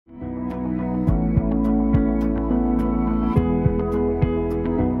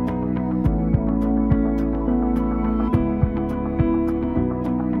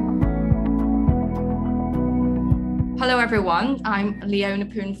everyone, I'm Liona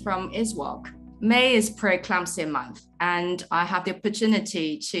Poon from ISUOG. May is Pre-eclampsia month, and I have the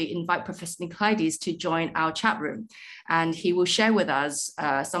opportunity to invite Professor Nicolaides to join our chat room, and he will share with us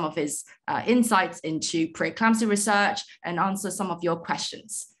some of his insights into pre-eclampsia research and answer some of your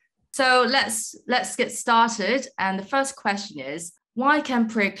questions. So let's get started. And the first question is, why can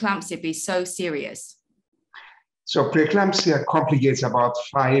pre-eclampsia be so serious? So preeclampsia complicates about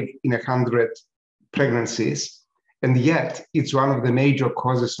 5 in 100 pregnancies, and yet it's one of the major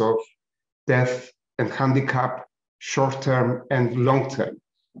causes of death and handicap, short-term and long-term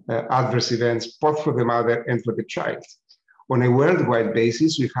adverse events, both for the mother and for the child. On a worldwide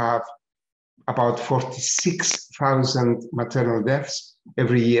basis, we have about 46,000 maternal deaths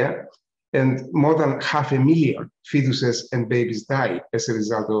every year, and more than 500,000 fetuses and babies die as a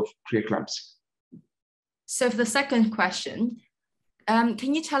result of preeclampsia. So for the second question,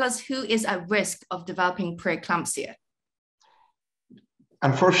 can you tell us who is at risk of developing preeclampsia?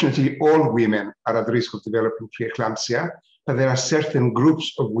 Unfortunately, all women are at risk of developing preeclampsia, but there are certain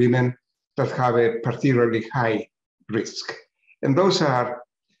groups of women that have a particularly high risk. And those are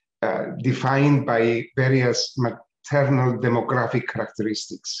defined by various maternal demographic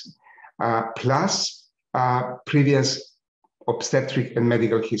characteristics, plus previous obstetric and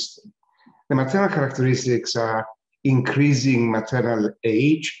medical history. The maternal characteristics are increasing maternal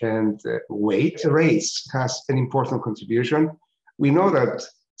age and weight. Race has an important contribution. We know that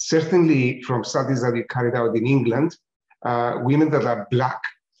certainly from studies that we carried out in England, women that are Black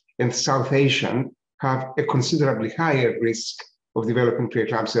and South Asian have a considerably higher risk of developing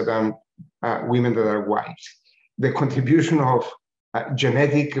preeclampsia than women that are white. The contribution of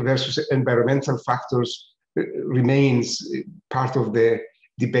genetic versus environmental factors remains part of the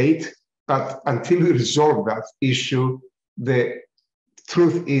debate, but until we resolve that issue, the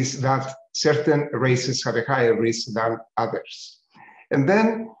truth is that certain races have a higher risk than others. And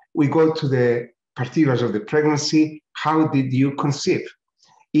then we go to the particulars of the pregnancy. How did you conceive?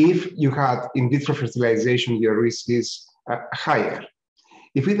 If you had in vitro fertilization, your risk is higher.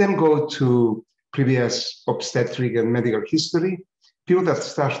 If we then go to previous obstetric and medical history, people that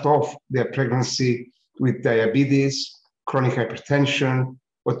start off their pregnancy with diabetes, chronic hypertension,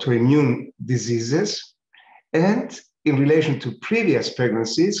 autoimmune diseases, and in relation to previous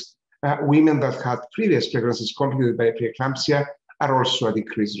pregnancies, women that had previous pregnancies complicated by preeclampsia are also at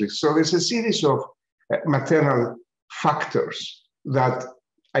increased risk. So there's a series of maternal factors that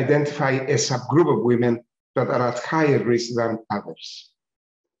identify a subgroup of women that are at higher risk than others.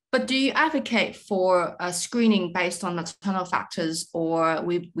 But do you advocate for screening based on maternal factors, or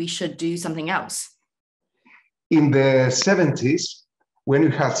we should do something else? In the 70s, when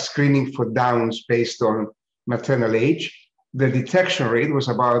we had screening for Downs based on maternal age, the detection rate was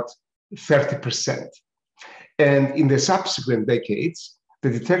about 30%. And in the subsequent decades,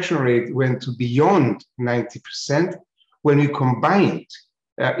 the detection rate went to beyond 90% when we combined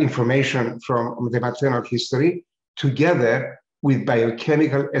information from the maternal history together with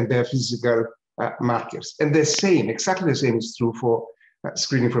biochemical and biophysical markers. And exactly the same is true for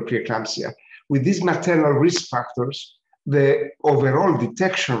screening for preeclampsia. With these maternal risk factors, the overall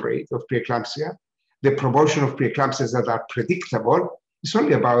detection rate of preeclampsia, the proportion of preeclampsias that are predictable, is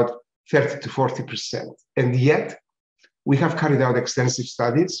only about 30 to 40%. And yet, we have carried out extensive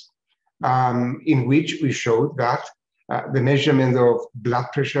studies in which we showed that the measurement of blood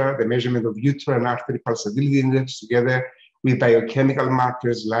pressure, the measurement of uterine artery pulsatility index, together with biochemical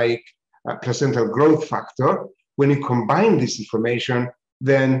markers like placental growth factor, when you combine this information,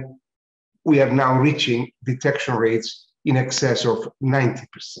 then we are now reaching detection rates in excess of 90%.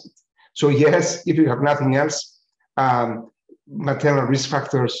 So yes, if you have nothing else, maternal risk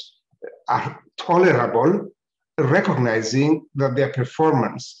factors are tolerable, recognizing that their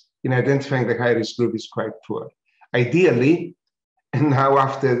performance in identifying the high-risk group is quite poor. Ideally, and now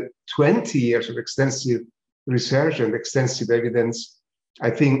after 20 years of extensive research and extensive evidence,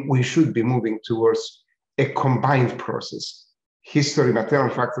 I think we should be moving towards a combined process, history, maternal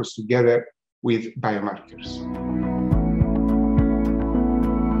factors together with biomarkers.